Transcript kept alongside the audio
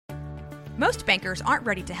Most bankers aren't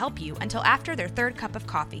ready to help you until after their third cup of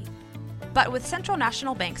coffee. But with Central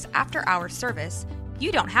National Bank's after-hours service,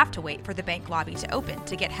 you don't have to wait for the bank lobby to open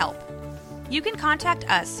to get help. You can contact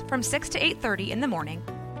us from 6 to 8:30 in the morning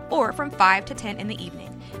or from 5 to 10 in the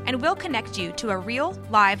evening, and we'll connect you to a real,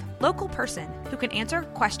 live, local person who can answer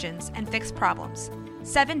questions and fix problems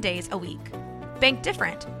 7 days a week. Bank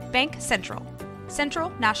different. Bank Central. Central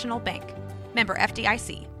National Bank. Member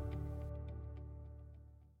FDIC.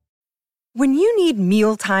 When you need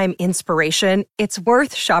mealtime inspiration, it's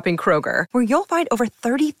worth shopping Kroger, where you'll find over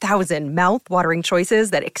 30,000 mouth-watering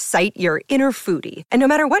choices that excite your inner foodie. And no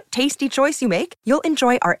matter what tasty choice you make, you'll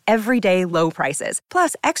enjoy our everyday low prices,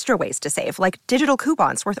 plus extra ways to save, like digital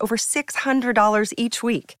coupons worth over $600 each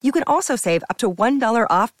week. You can also save up to $1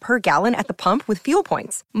 off per gallon at the pump with fuel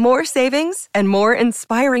points. More savings and more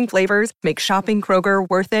inspiring flavors make shopping Kroger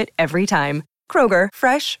worth it every time. Kroger,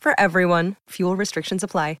 fresh for everyone. Fuel restrictions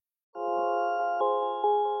apply.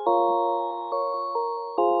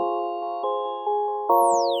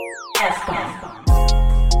 F-bomb.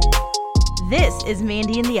 This is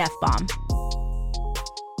Mandy and the F-bomb.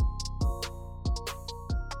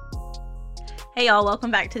 Hey y'all, welcome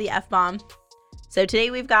back to the F-bomb. So today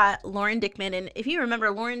we've got Lauren Dickman, and if you remember,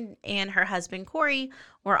 Lauren and her husband Corey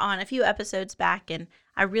were on a few episodes back, and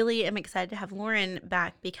I really am excited to have Lauren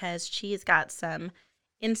back because she's got some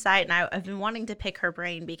insight, and I've been wanting to pick her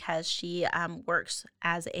brain because she works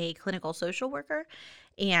as a clinical social worker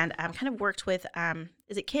and kind of worked with,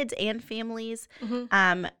 is it kids and families,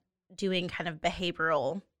 doing kind of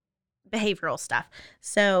behavioral stuff.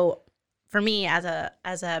 So for me as a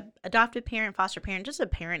adopted parent, foster parent, just a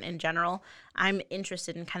parent in general, I'm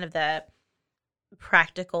interested in kind of the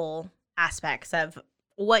practical aspects of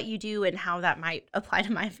what you do and how that might apply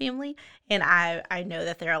to my family. And I know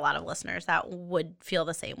that there are a lot of listeners that would feel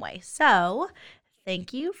the same way. So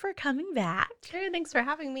thank you for coming back. Sure, thanks for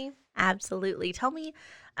having me. Absolutely. Tell me,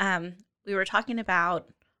 we were talking about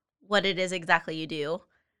what it is exactly you do,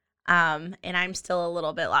 and I'm still a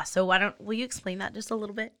little bit lost. So will you explain that just a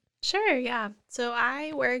little bit? Sure, yeah. So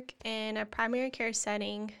I work in a primary care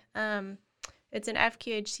setting. It's an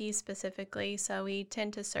FQHC specifically, so we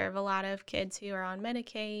tend to serve a lot of kids who are on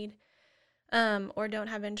Medicaid, or don't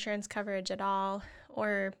have insurance coverage at all,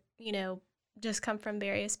 or, just come from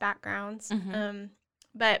various backgrounds.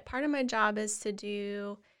 But part of my job is to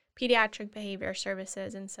do pediatric behavior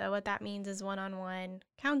services, and so what that means is one-on-one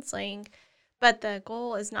counseling. But the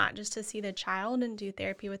goal is not just to see the child and do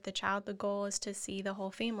therapy with the child. The goal is to see the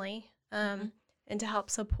whole family, and to help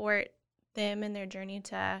support them in their journey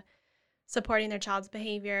to supporting their child's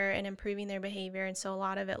behavior and improving their behavior. And so a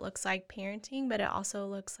lot of it looks like parenting, but it also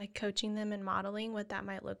looks like coaching them and modeling what that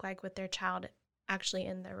might look like with their child actually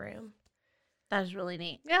in the room. That is really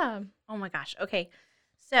neat. Yeah. Oh my gosh. Okay.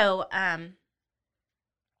 So,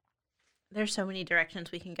 there's so many directions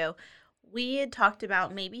we can go. We had talked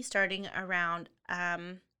about maybe starting around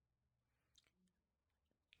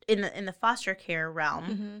in the foster care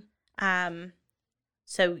realm.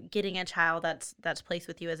 So getting a child that's placed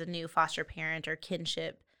with you as a new foster parent or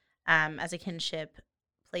kinship, as a kinship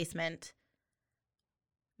placement,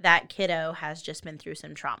 that kiddo has just been through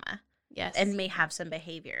some trauma. Yes. And may have some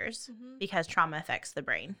behaviors because trauma affects the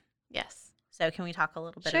brain. Yes. So can we talk a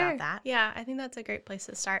little bit Sure. about that? Yeah, I think that's a great place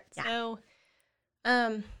to start. Yeah. So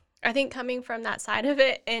I think coming from that side of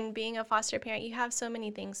it and being a foster parent, you have so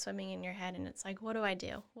many things swimming in your head, and it's like, what do I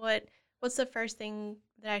do? What's the first thing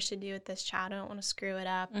that I should do with this child? I don't want to screw it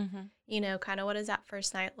up. Kind of what does that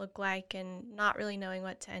first night look like, and not really knowing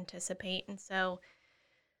what to anticipate. And so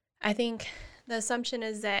I think the assumption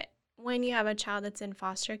is that when you have a child that's in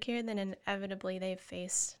foster care, then inevitably they've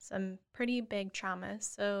faced some pretty big traumas.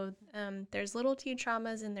 So there's little t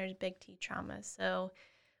traumas and there's big T traumas. So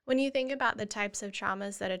when you think about the types of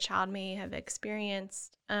traumas that a child may have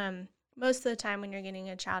experienced, most of the time when you're getting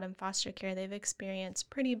a child in foster care, they've experienced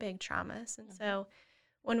pretty big traumas. And so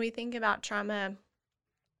when we think about trauma,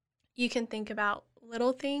 you can think about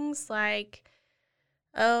little things like,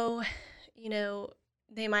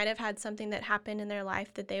 they might have had something that happened in their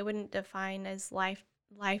life that they wouldn't define as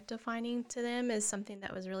life-defining to them as something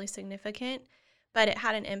that was really significant, but it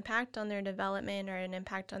had an impact on their development or an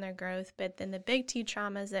impact on their growth. But then the big T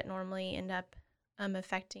traumas that normally end up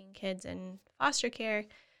affecting kids in foster care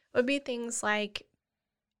would be things like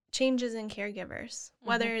changes in caregivers,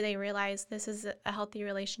 whether they realize this is a healthy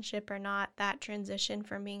relationship or not, that transition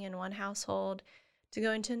from being in one household to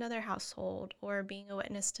go into another household, or being a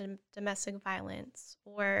witness to domestic violence,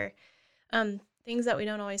 or things that we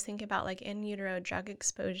don't always think about, like in utero drug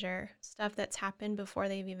exposure, stuff that's happened before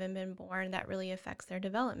they've even been born that really affects their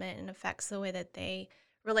development and affects the way that they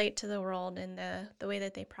relate to the world and the way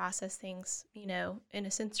that they process things, you know, in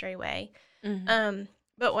a sensory way.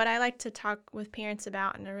 But what I like to talk with parents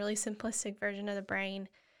about in a really simplistic version of the brain,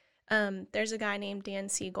 there's a guy named Dan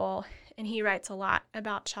Siegel, and he writes a lot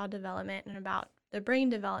about child development and about the brain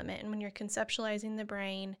development. And when you're conceptualizing the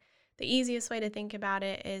brain, the easiest way to think about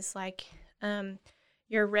it is like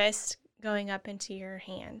your wrist going up into your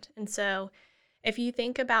hand. And so if you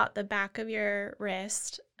think about the back of your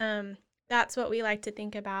wrist, that's what we like to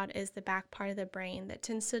think about is the back part of the brain that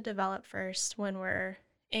tends to develop first when we're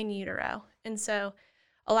in utero. And so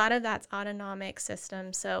a lot of that's autonomic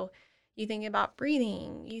system. So you think about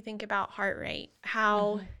breathing, you think about heart rate,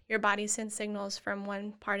 how your body sends signals from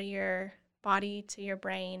one part of your body to your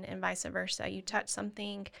brain and vice versa. You touch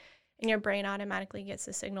something and your brain automatically gets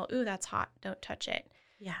the signal, ooh, that's hot, don't touch it.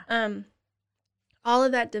 Yeah. All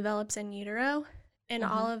of that develops in utero, and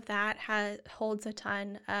all of that holds a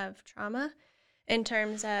ton of trauma in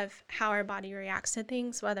terms of how our body reacts to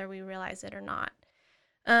things, whether we realize it or not.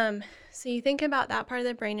 So you think about that part of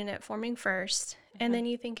the brain and it forming first, and then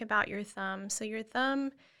you think about your thumb. So your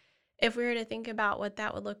thumb, if we were to think about what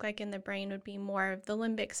that would look like in the brain, would be more of the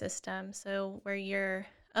limbic system. So where your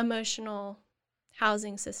emotional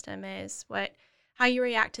housing system is, how you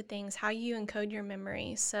react to things, how you encode your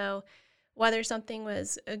memories. So whether something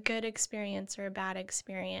was a good experience or a bad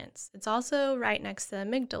experience. It's also right next to the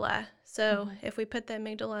amygdala. So if we put the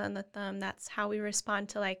amygdala on the thumb, that's how we respond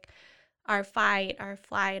to like our fight, our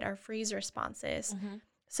flight, our freeze responses.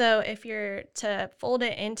 So if you're to fold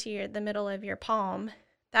it into the middle of your palm,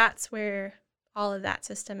 that's where all of that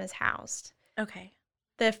system is housed. Okay.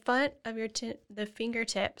 The front of the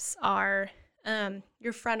fingertips are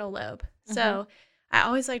your frontal lobe. So I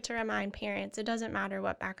always like to remind parents, it doesn't matter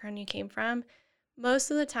what background you came from. Most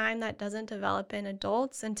of the time that doesn't develop in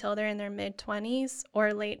adults until they're in their mid-20s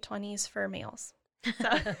or late 20s for males. So,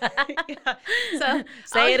 so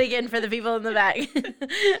say it again for the people in the back.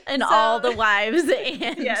 And all the wives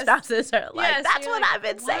and spouses are like, that's what I've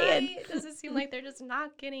been saying. Does it seem like they're just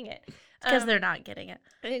not getting it? Because they're not getting it.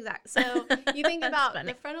 Exactly. So you think about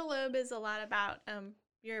the frontal lobe is a lot about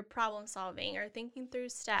your problem solving or thinking through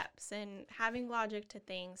steps and having logic to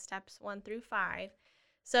things, steps 1 through 5.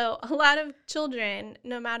 So a lot of children,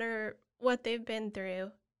 no matter what they've been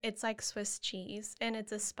through, it's like Swiss cheese and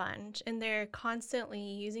it's a sponge, and they're constantly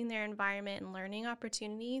using their environment and learning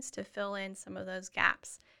opportunities to fill in some of those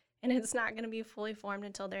gaps. And it's not going to be fully formed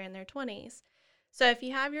until they're in their 20s. So if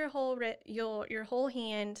you have your whole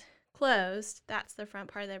hand closed, that's the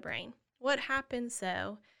front part of the brain. What happens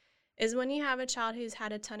though is when you have a child who's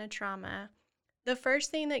had a ton of trauma, the first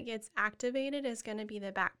thing that gets activated is going to be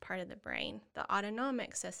the back part of the brain, the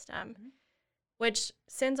autonomic system, which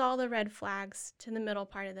sends all the red flags to the middle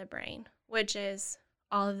part of the brain, which is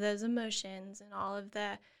all of those emotions and all of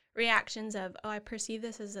the reactions of, oh, I perceive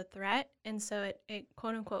this as a threat, and so it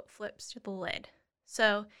quote unquote flips to the lid.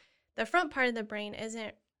 So the front part of the brain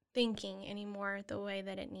isn't thinking anymore the way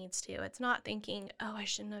that it needs to. It's not thinking, oh, I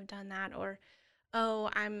shouldn't have done that, or oh,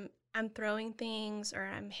 I'm throwing things, or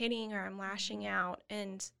I'm hitting, or I'm lashing out,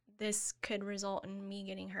 and this could result in me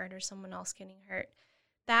getting hurt or someone else getting hurt.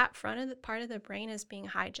 That part of the brain is being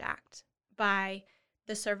hijacked by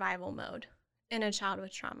the survival mode in a child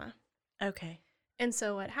with trauma. Okay. And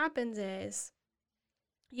so what happens is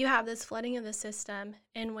you have this flooding of the system,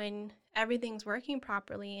 and when everything's working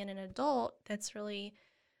properly in an adult that's really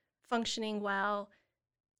functioning well,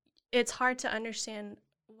 it's hard to understand,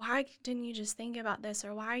 why didn't you just think about this,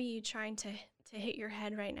 or why are you trying to hit your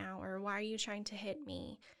head right now, or why are you trying to hit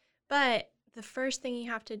me? But the first thing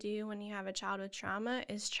you have to do when you have a child with trauma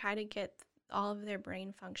is try to get all of their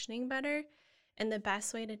brain functioning better. And the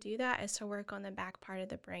best way to do that is to work on the back part of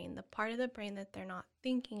the brain, the part of the brain that they're not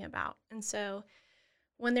thinking about. And so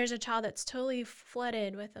when there's a child that's totally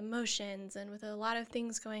flooded with emotions and with a lot of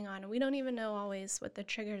things going on, and we don't even know always what the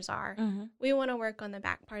triggers are, we want to work on the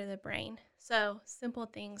back part of the brain. So simple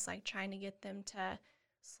things like trying to get them to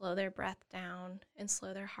slow their breath down and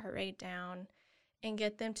slow their heart rate down, and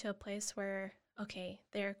get them to a place where, okay,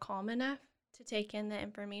 they're calm enough to take in the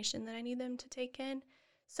information that I need them to take in.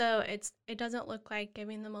 So it doesn't look like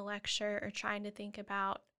giving them a lecture or trying to think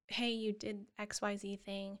about, hey, you did XYZ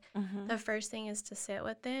thing. The first thing is to sit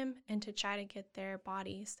with them and to try to get their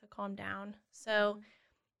bodies to calm down. So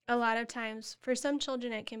a lot of times for some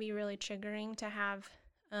children, it can be really triggering to have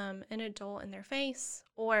an adult in their face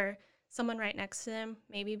or someone right next to them,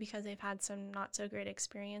 maybe because they've had some not so great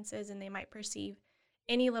experiences, and they might perceive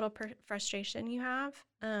any little frustration you have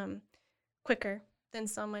quicker than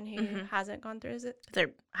someone who hasn't gone through it.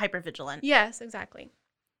 They're hypervigilant. Yes, exactly.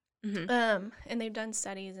 And they've done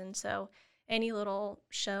studies, and so any little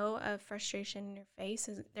show of frustration in your face,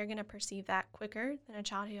 they're going to perceive that quicker than a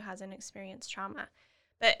child who hasn't experienced trauma.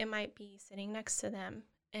 But it might be sitting next to them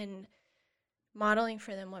and modeling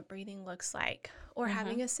for them what breathing looks like, or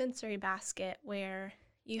having a sensory basket where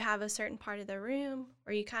you have a certain part of the room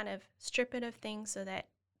where you kind of strip it of things so that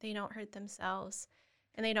they don't hurt themselves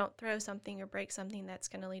and they don't throw something or break something that's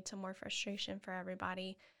going to lead to more frustration for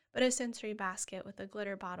everybody. But a sensory basket with a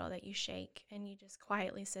glitter bottle that you shake and you just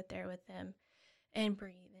quietly sit there with them and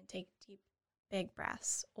breathe and take deep, big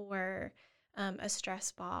breaths, or a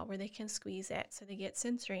stress ball where they can squeeze it so they get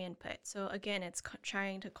sensory input. So again, it's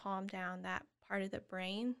trying to calm down that part of the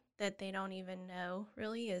brain that they don't even know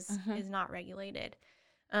really is not regulated.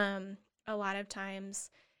 A lot of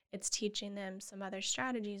times it's teaching them some other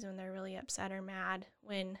strategies when they're really upset or mad,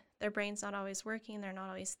 when their brain's not always working, they're not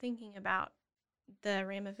always thinking about the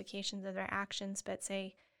ramifications of their actions. But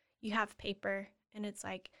say you have paper and it's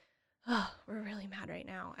like, oh, we're really mad right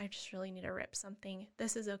now, I just really need to rip something.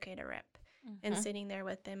 This is okay to rip. And sitting there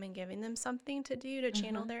with them and giving them something to do to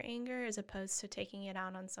channel their anger, as opposed to taking it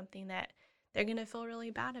out on something that they're going to feel really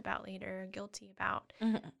bad about later or guilty about.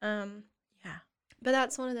 But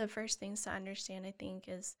that's one of the first things to understand, I think,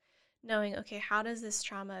 is knowing, okay, how does this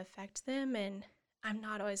trauma affect them? And I'm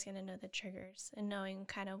not always going to know the triggers, and knowing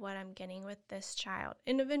kind of what I'm getting with this child.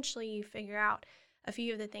 And eventually you figure out a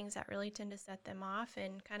few of the things that really tend to set them off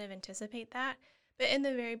and kind of anticipate that. But in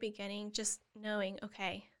the very beginning, just knowing,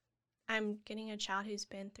 okay, I'm getting a child who's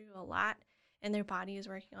been through a lot and their body is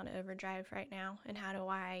working on overdrive right now, and how do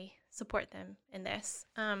I support them in this?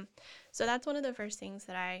 So that's one of the first things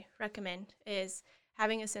that I recommend, is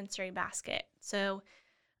having a sensory basket. So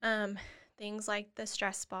things like the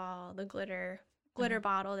stress ball, the glitter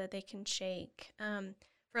bottle that they can shake.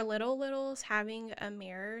 For littles, having a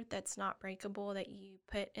mirror that's not breakable that you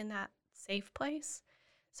put in that safe place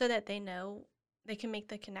so that they know they can make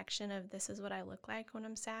the connection of, this is what I look like when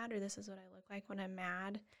I'm sad, or this is what I look like when I'm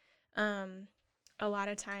mad. A lot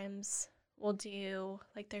of times we'll do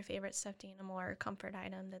like their favorite stuffed animal or comfort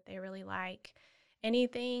item that they really like.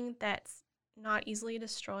 Anything that's not easily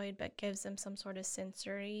destroyed but gives them some sort of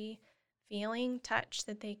sensory feeling, touch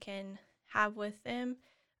that they can have with them,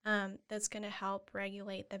 that's going to help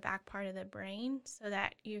regulate the back part of the brain so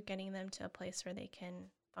that you're getting them to a place where they can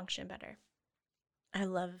function better. I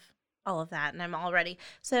love all of that, and I'm all ready.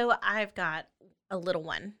 So I've got a little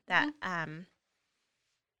one that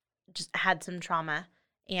just had some trauma,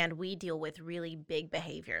 and we deal with really big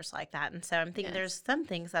behaviors like that. And so I'm thinking there's some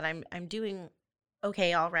things that I'm doing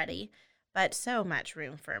okay already, but so much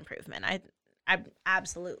room for improvement. I'm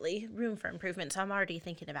absolutely room for improvement. So I'm already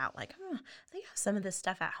thinking about like, I think I have some of this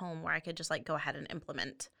stuff at home where I could just like go ahead and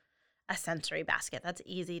implement a sensory basket. That's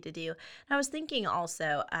easy to do. And I was thinking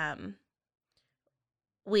also,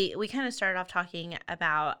 we kind of started off talking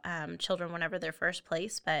about children whenever they're first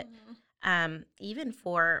place, but even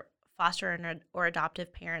for foster or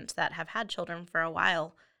adoptive parents that have had children for a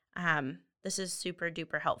while, this is super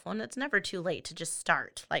duper helpful. And it's never too late to just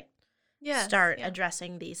start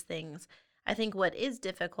addressing these things. I think what is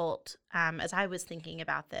difficult, as I was thinking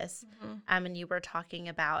about this, and you were talking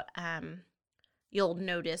about, you'll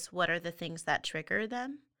notice what are the things that trigger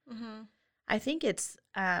them. I think it's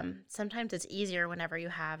sometimes it's easier whenever you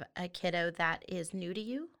have a kiddo that is new to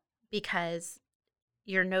you, because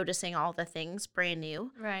you're noticing all the things brand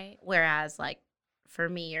new. Right. Whereas like for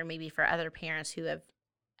me, or maybe for other parents who have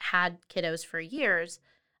had kiddos for years,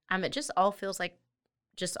 it just all feels like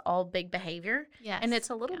just all big behavior. Yes. And it's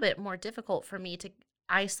a little bit more difficult for me to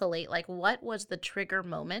isolate, like, what was the trigger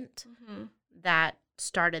moment that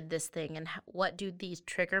started this thing, and what do these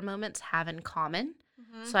trigger moments have in common,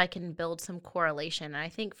 so I can build some correlation. And I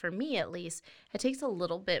think for me, at least, it takes a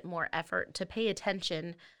little bit more effort to pay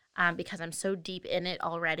attention because I'm so deep in it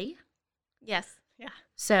already. Yes. Yeah.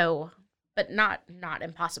 So, but not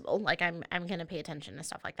impossible. Like I'm going to pay attention and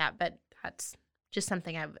stuff like that. But that's just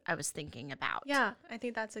something I was thinking about. Yeah, I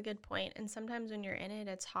think that's a good point. And sometimes when you're in it,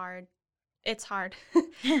 it's hard. It's hard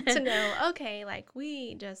to know, okay, like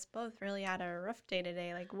we just both really had a rough day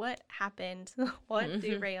today. Like what happened? What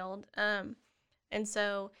derailed? And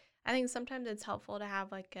so I think sometimes it's helpful to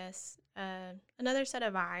have like another set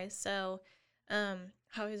of eyes. So I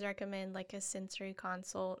always recommend like a sensory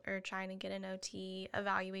consult, or trying to get an OT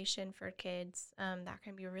evaluation for kids. That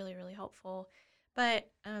can be really, really helpful. But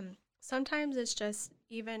sometimes it's just,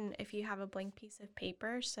 even if you have a blank piece of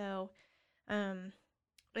paper. So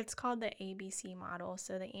it's called the ABC model,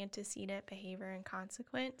 so the antecedent, behavior, and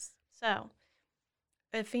consequence. So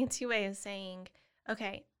a fancy way of saying,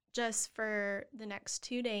 okay, just for the next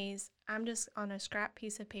 2 days, I'm just on a scrap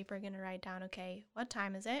piece of paper going to write down, okay, what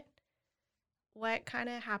time is it? what kind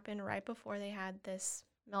of happened right before they had this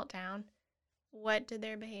meltdown? What did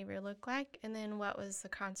their behavior look like? And then what was the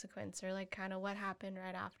consequence, or like kind of what happened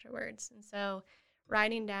right afterwards? And so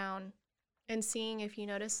writing down and seeing if you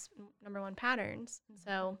notice, number one, patterns. And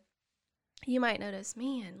so you might notice,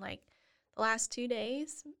 man, like the last 2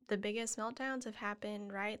 days, the biggest meltdowns have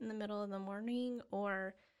happened right in the middle of the morning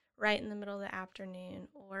or right in the middle of the afternoon.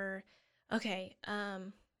 Or, okay,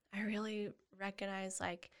 I really recognize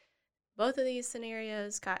like both of these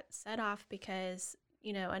scenarios got set off because,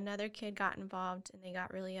 another kid got involved and they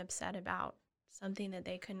got really upset about something that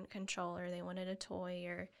they couldn't control, or they wanted a toy,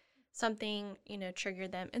 or something,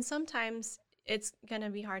 triggered them. And sometimes it's going to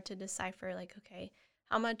be hard to decipher, like, okay,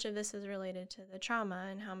 how much of this is related to the trauma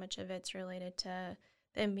and how much of it's related to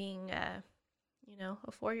them being, a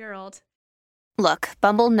 4-year-old. Look,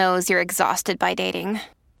 Bumble knows you're exhausted by dating.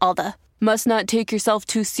 All the, must not take yourself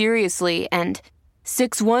too seriously, and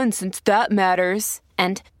 6'1" since that matters,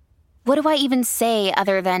 and what do I even say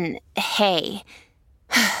other than, hey?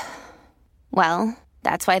 Well,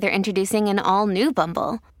 that's why they're introducing an all-new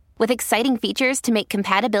Bumble, with exciting features to make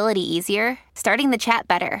compatibility easier, starting the chat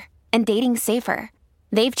better, and dating safer.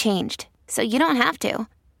 They've changed, so you don't have to.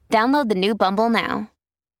 Download the new Bumble now.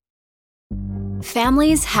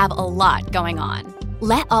 Families have a lot going on.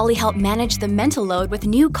 Let Ollie help manage the mental load with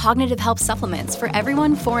new cognitive help supplements for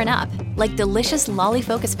everyone 4 and up, like delicious Lolly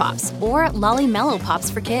Focus Pops or Lolly Mellow Pops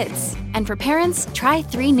for kids. And for parents, try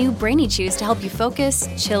 3 new Brainy Chews to help you focus,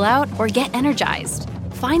 chill out, or get energized.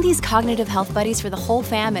 Find these cognitive health buddies for the whole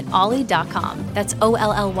fam at ollie.com. That's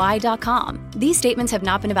OLLY.com. These statements have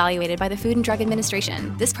not been evaluated by the Food and Drug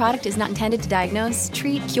Administration. This product is not intended to diagnose,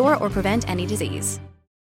 treat, cure, or prevent any disease.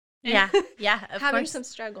 Yeah, of Having course. some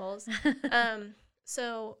struggles.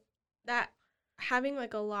 So that having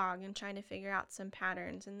like a log and trying to figure out some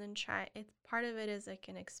patterns, and then part of it is like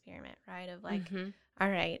an experiment, right? Of like, all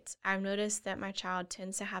right, I've noticed that my child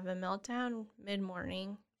tends to have a meltdown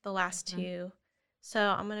mid-morning, the last 2. So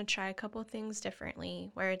I'm going to try a couple things differently,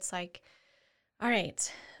 where it's like, all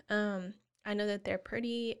right, I know that they're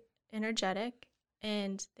pretty energetic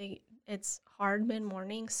and it's hard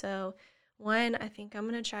mid-morning. So one, I think I'm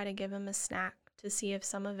going to try to give them a snack to see if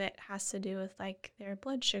some of it has to do with like their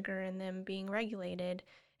blood sugar and them being regulated.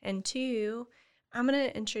 And 2, I'm going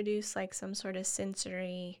to introduce like some sort of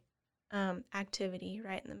sensory activity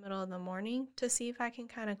right in the middle of the morning to see if I can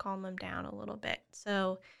kind of calm them down a little bit.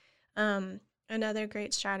 So another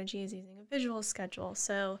great strategy is using a visual schedule.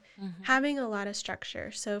 So having a lot of structure.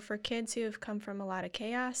 So for kids who have come from a lot of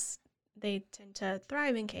chaos, they tend to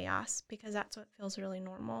thrive in chaos because that's what feels really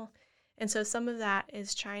normal. And so some of that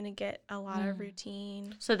is trying to get a lot of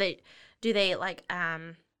routine. So they like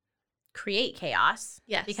create chaos?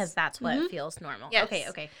 Yes. Because that's what feels normal. Yes.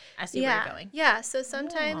 Okay. I see where you're going. Yeah, so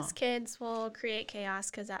sometimes kids will create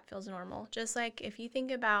chaos because that feels normal. Just like if you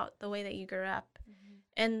think about the way that you grew up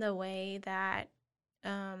and the way that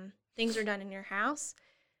things are done in your house,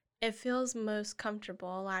 it feels most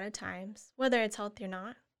comfortable a lot of times, whether it's healthy or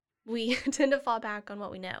not. We tend to fall back on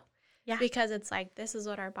what we know. Yeah. Because it's like, this is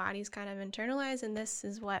what our bodies kind of internalize, and this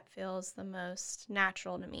is what feels the most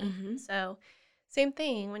natural to me. So same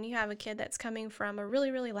thing when you have a kid that's coming from a really,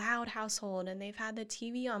 really loud household and they've had the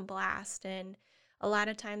TV on blast, and a lot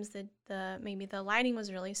of times maybe the lighting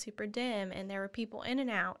was really super dim and there were people in and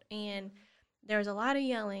out, and there was a lot of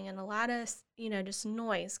yelling and a lot of, just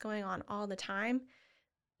noise going on all the time.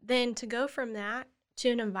 Then to go from that to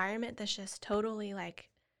an environment that's just totally like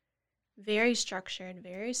very structured,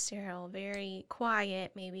 very sterile, very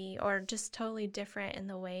quiet maybe, or just totally different in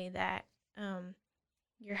the way that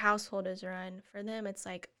your household is run. For them, it's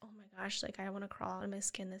like, oh my gosh, like I want to crawl out of my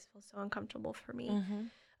skin. This feels so uncomfortable for me.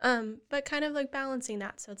 But kind of like balancing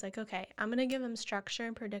that. So it's like, okay, I'm going to give them structure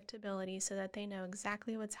and predictability so that they know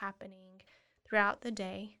exactly what's happening throughout the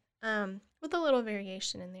day, with a little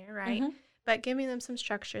variation in there, right? But giving them some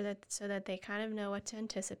structure so that they kind of know what to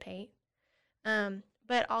anticipate.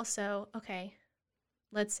 But also, okay,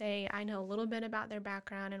 let's say I know a little bit about their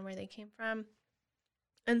background and where they came from.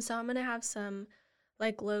 And so I'm going to have some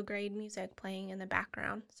like low grade music playing in the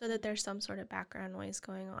background so that there's some sort of background noise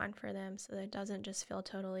going on for them, so that it doesn't just feel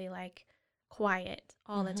totally like quiet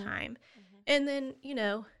all the time. And then,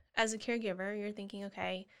 as a caregiver, you're thinking,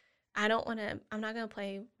 okay, I'm not going to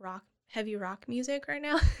play heavy rock music right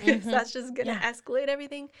now because that's just going to escalate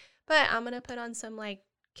everything. But I'm going to put on some like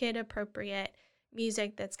kid appropriate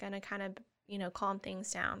music that's going to kind of, calm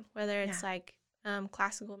things down, whether it's like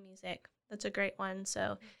classical music. That's a great one.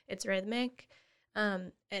 So it's rhythmic.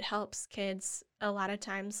 It helps kids a lot of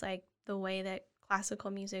times, like the way that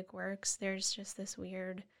classical music works. There's just this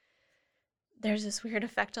weird there's this weird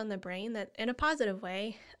effect on the brain that in a positive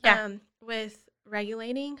way Yeah. with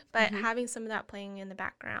regulating, but having some of that playing in the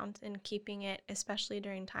background and keeping it, especially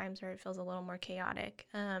during times where it feels a little more chaotic.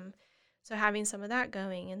 So having some of that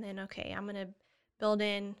going, and then, okay, I'm going to build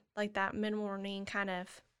in like that mid-morning kind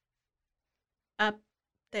of up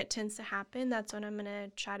that tends to happen. That's when I'm going to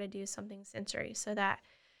try to do something sensory so that,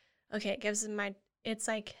 okay, it's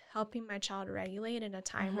like helping my child regulate at a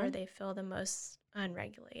time where they feel the most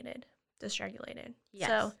unregulated, dysregulated. Yes.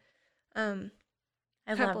 So,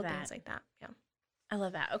 I a couple love that. things like that. Yeah. I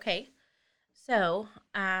love that. Okay. So,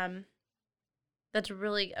 that's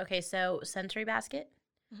really, okay, so sensory basket.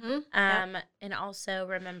 And also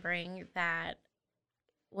remembering that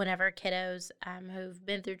whenever kiddos who've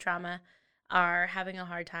been through trauma are having a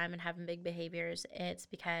hard time and having big behaviors, it's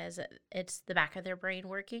because it's the back of their brain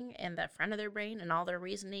working and the front of their brain, and all their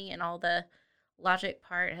reasoning and all the logic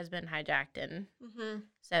part has been hijacked, and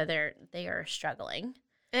so they are struggling.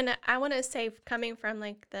 And I want to say, coming from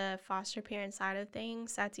like the foster parent side of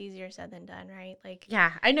things, that's easier said than done, right? Like,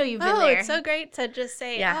 Yeah, I know you've been there. it's so great to just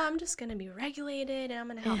say, Yeah. oh, I'm just going to be regulated and I'm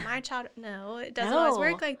going to help my child. No, it doesn't always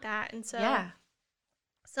work like that. And so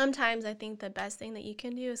sometimes I think the best thing that you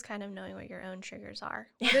can do is kind of knowing what your own triggers are.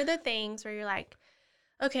 What are the things where you're like,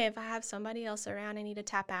 okay, if I have somebody else around, I need to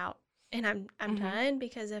tap out and I'm done,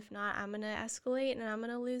 because if not, I'm going to escalate and I'm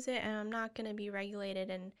going to lose it, and I'm not going to be regulated,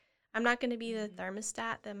 and I'm not going to be the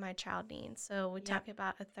thermostat that my child needs. So we talk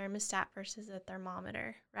about a thermostat versus a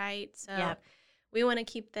thermometer, right? So we want to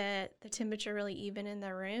keep the temperature really even in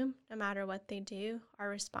the room. No matter what they do, our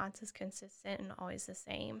response is consistent and always the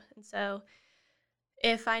same. And so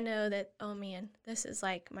if I know that, oh man, this is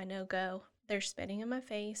like my no-go, they're spitting in my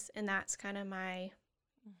face, and that's kind of my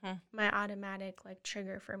automatic like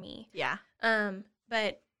trigger for me. Yeah.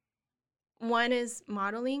 But one is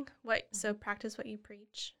modeling so practice what you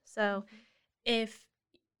preach. So if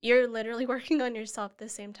you're literally working on yourself at the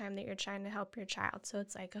same time that you're trying to help your child. So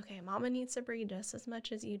it's like, okay, mama needs to breathe just as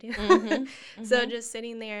much as you do. So just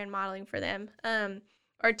sitting there and modeling for them.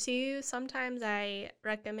 Or two, sometimes I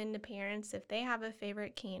recommend to parents, if they have a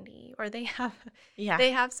favorite candy or they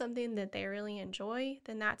have something that they really enjoy,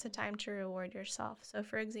 then that's a time to reward yourself. So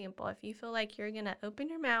for example, if you feel like you're going to open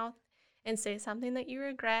your mouth and say something that you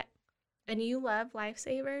regret and you love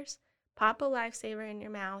Lifesavers, pop a Lifesaver in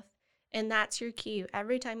your mouth, and that's your cue.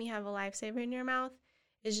 Every time you have a Lifesaver in your mouth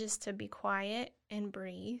is just to be quiet and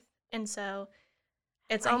breathe. And so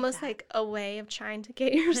it's almost like a way of trying to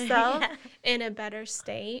get yourself in a better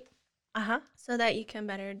state so that you can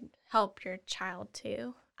better help your child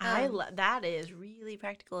too. That is really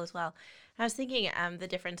practical as well. I was thinking the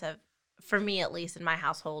difference of, for me at least in my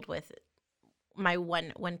household with my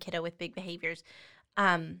one kiddo with big behaviors,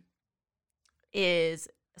 is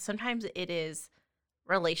sometimes it is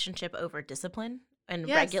relationship over discipline and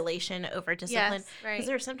regulation over discipline. Yes, right. Because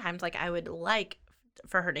there's sometimes like I would like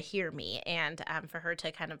for her to hear me and for her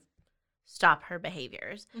to kind of stop her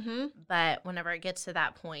behaviors. But whenever it gets to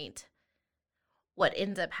that point, what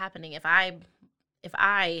ends up happening if I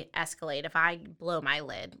escalate, if I blow my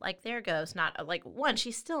lid, like there goes not like one,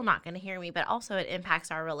 she's still not going to hear me, but also it impacts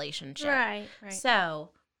our relationship. Right.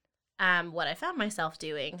 So what I found myself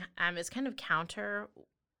doing is kind of counter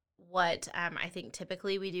what I think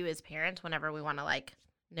typically we do as parents whenever we want to like,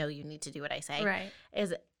 no, you need to do what I say. Right.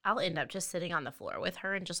 Is I'll end up just sitting on the floor with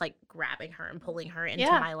her and just like grabbing her and pulling her into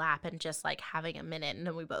my lap and just like having a minute, and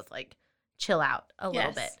then we both like chill out a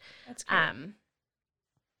little bit. That's great.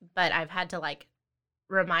 But I've had to like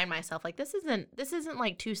remind myself like this isn't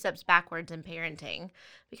like 2 steps backwards in parenting,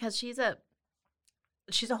 because she's a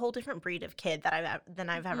whole different breed of kid than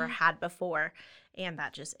I've ever had before, and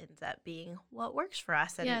that just ends up being what works for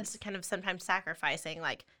us, and it's kind of sometimes sacrificing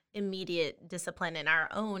like immediate discipline and our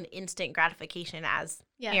own instant gratification as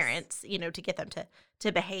parents, to get them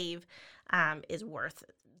to behave is worth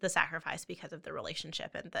the sacrifice because of the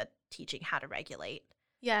relationship and the teaching how to regulate.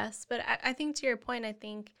 Yes, but I think to your point, I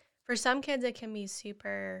think for some kids it can be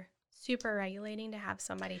super, super regulating to have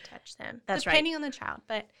somebody touch them. That's depending on the child,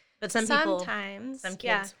 but sometimes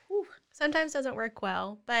kids, sometimes doesn't work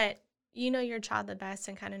well. But you know your child the best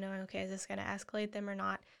and kind of knowing, okay, is this going to escalate them or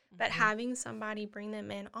not? But having somebody bring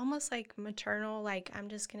them in, almost like maternal, like I'm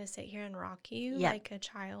just going to sit here and rock you like a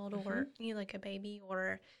child or you like a baby,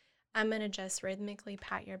 or I'm going to just rhythmically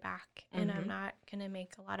pat your back and I'm not going to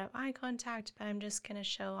make a lot of eye contact, but I'm just going to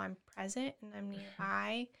show I'm present and I'm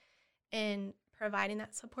nearby, and providing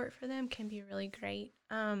that support for them can be really great.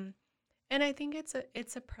 And I think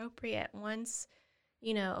it's appropriate once,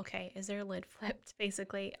 okay, is their lid flipped,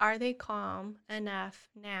 basically? Are they calm enough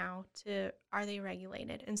now are they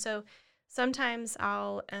regulated? And so sometimes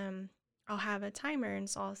I'll I'll have a timer, and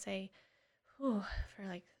so I'll say, "Whew," for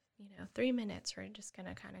like, 3 minutes. We're just going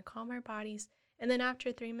to kind of calm our bodies. And then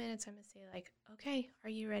after 3 minutes, I'm going to say like, "Okay, are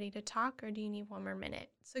you ready to talk, or do you need one more minute?"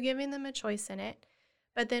 So giving them a choice in it.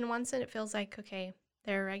 But then once it feels like, okay,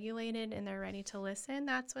 they're regulated and they're ready to listen,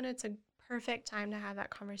 that's when it's a perfect time to have that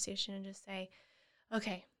conversation and just say,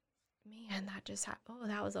 "Okay, man, that just happened. Oh,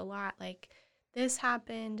 that was a lot. Like, this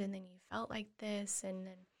happened, and then you felt like this, and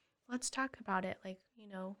then let's talk about it. Like,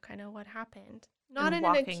 kind of what happened." Not And in an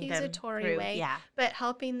walking them accusatory through, way, yeah. but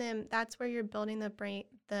helping them. That's where you're building the brain,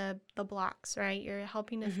 the blocks, right? You're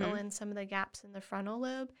helping to fill in some of the gaps in the frontal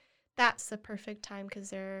lobe. That's the perfect time, because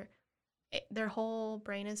their whole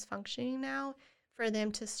brain is functioning now, for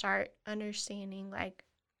them to start understanding, like,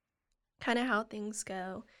 kind of how things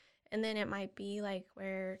go. And then it might be like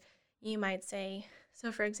where you might say,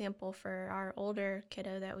 so for example, for our older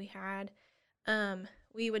kiddo that we had,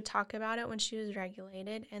 we would talk about it when she was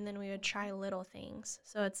regulated, and then we would try little things.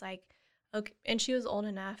 So it's like, okay, and she was old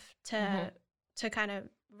enough to kind of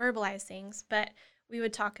verbalize things, but we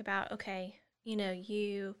would talk about, okay,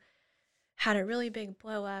 you had a really big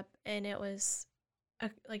blow up, and it was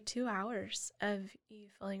like 2 hours of you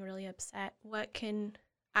feeling really upset. What can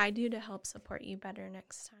I do to help support you better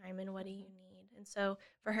next time, and what do you need? And so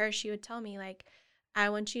for her, she would tell me, like, "I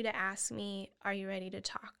want you to ask me, are you ready to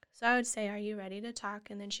talk?" So I would say, "Are you ready to talk?"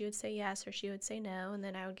 And then she would say yes, or she would say no, and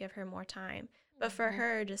then I would give her more time. But for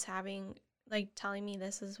her, just having, like, telling me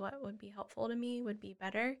this is what would be helpful to me would be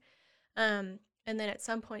better. And then at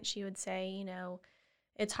some point she would say,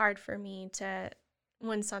 "It's hard for me to,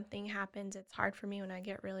 when something happens, it's hard for me when I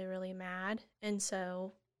get really, really mad." And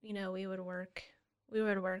so, we would work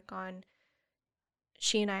on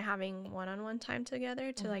she and I having one-on-one time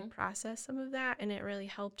together to like process some of that, and it really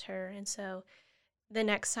helped her. And so the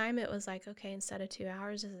next time it was like, okay, instead of 2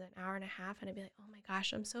 hours, it's an hour and a half, and I'd be like, "Oh my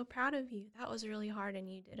gosh, I'm so proud of you. That was really hard,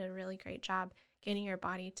 and you did a really great job getting your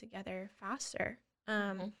body together faster."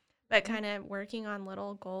 But kind of working on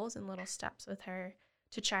little goals and little steps with her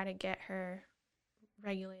to try to get her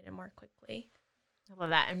regulated more quickly. I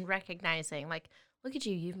love that. And recognizing, like, look at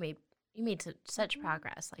you, you made such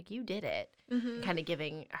progress. Like, you did it. And kind of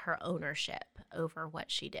giving her ownership over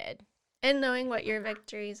what she did. And knowing what your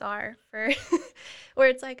victories are, for where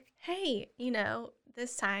it's like, "Hey,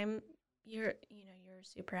 this time you're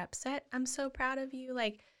super upset. I'm so proud of you.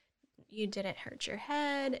 Like, you didn't hurt your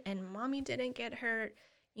head, and mommy didn't get hurt.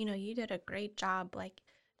 You did a great job. Like,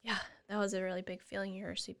 yeah, that was a really big feeling. You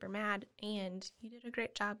were super mad, and you did a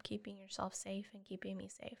great job keeping yourself safe and keeping me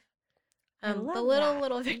safe." I The love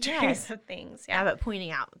little that. victories Yes. of things. Yeah, Yeah. but pointing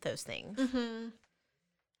out those things. Mm-hmm.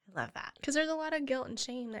 I love that. Because there's a lot of guilt and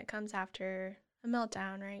shame that comes after a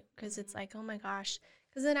meltdown, right? Because it's like, oh my gosh.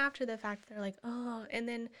 Because then after the fact, they're like, oh, and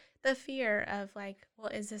then the fear of like, well,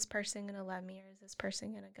 is this person going to love me, or is this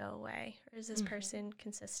person going to go away, or is this person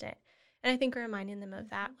consistent? And I think reminding them of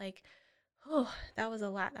that, like, oh, that was a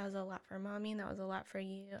lot. That was a lot for mommy, and that was a lot for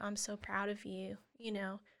you. I'm so proud of you,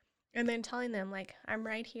 And then telling them, like, I'm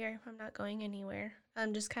right here. I'm not going anywhere.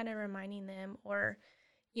 I'm just kind of reminding them, or,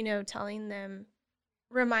 telling them,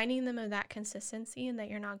 reminding them of that consistency, and that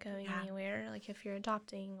you're not going anywhere. Like, if you're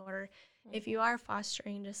adopting, or if you are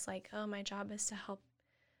fostering, just like, oh, my job is to help.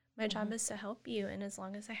 My job is to help you. And as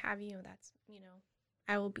long as I have you, that's,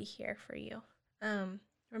 I will be here for you.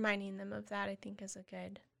 Reminding them of that, I think, is a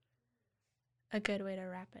good way to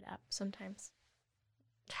wrap it up sometimes.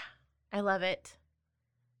 I love it.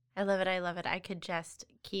 I love it. I love it. I could just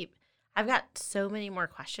I've got so many more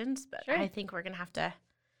questions, but Sure. I think we're going to have to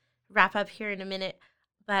wrap up here in a minute.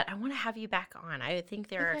 But I want to have you back on. I think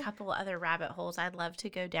there are a couple other rabbit holes I'd love to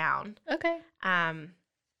go down. Okay.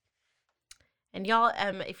 And y'all,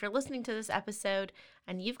 if you're listening to this episode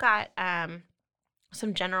and you've got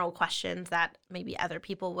some general questions that maybe other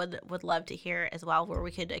people would love to hear as well, where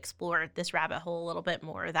we could explore this rabbit hole a little bit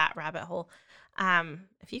more, that rabbit hole,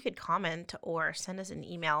 if you could comment or send us an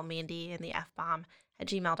email,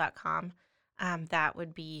 mandyandthefbomb@gmail.com, that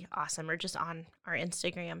would be awesome, or just on our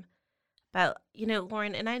Instagram. But,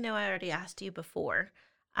 Lauren, and I know I already asked you before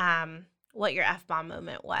what your F-bomb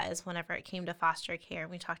moment was whenever it came to foster care.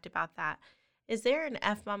 We talked about that. Is there an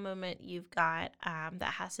F-bomb moment you've got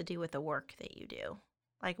that has to do with the work that you do?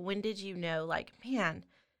 Like, when did you know, like, man,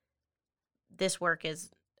 this work is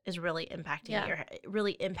really impacting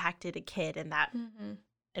really impacted a kid, and that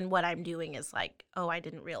and what I'm doing is like, oh, I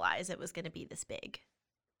didn't realize it was going to be this big.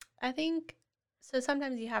 I think so.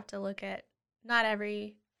 Sometimes you have to look at not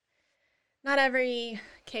every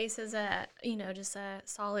case is a just a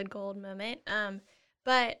solid gold moment.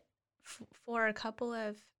 But for a couple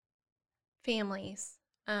of families,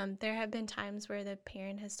 There have been times where the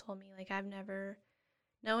parent has told me, like,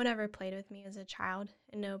 no one ever played with me as a child,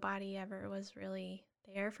 and nobody ever was really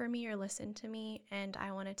there for me or listened to me, and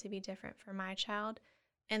I want it to be different for my child.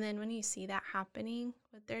 And then when you see that happening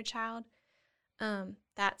with their child,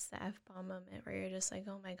 that's the F-bomb moment where you're just like,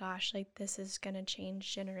 oh my gosh, like, this is going to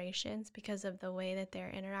change generations because of the way that they're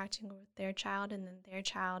interacting with their child, and then their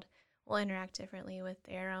child will interact differently with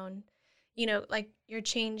their own, like, you're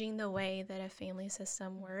changing the way that a family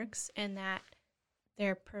system works, and that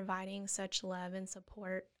they're providing such love and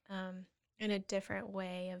support in a different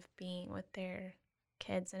way of being with their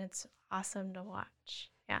kids, and it's awesome to watch.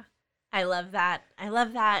 Yeah. I love that.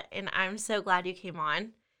 And I'm so glad you came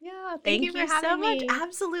on. Yeah, Thank you for you having so much. me.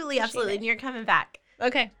 Absolutely. Appreciate it. And you're coming back.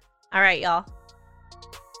 Okay. All right, y'all.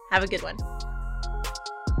 Have a good one.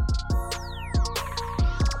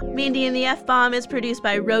 Mandy and the F-Bomb is produced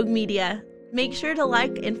by Rogue Media. Make sure to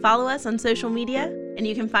like and follow us on social media, and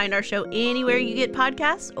you can find our show anywhere you get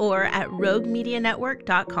podcasts or at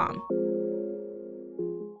roguemedianetwork.com.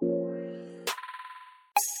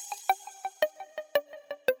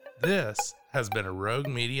 This has been a Rogue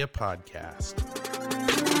Media podcast.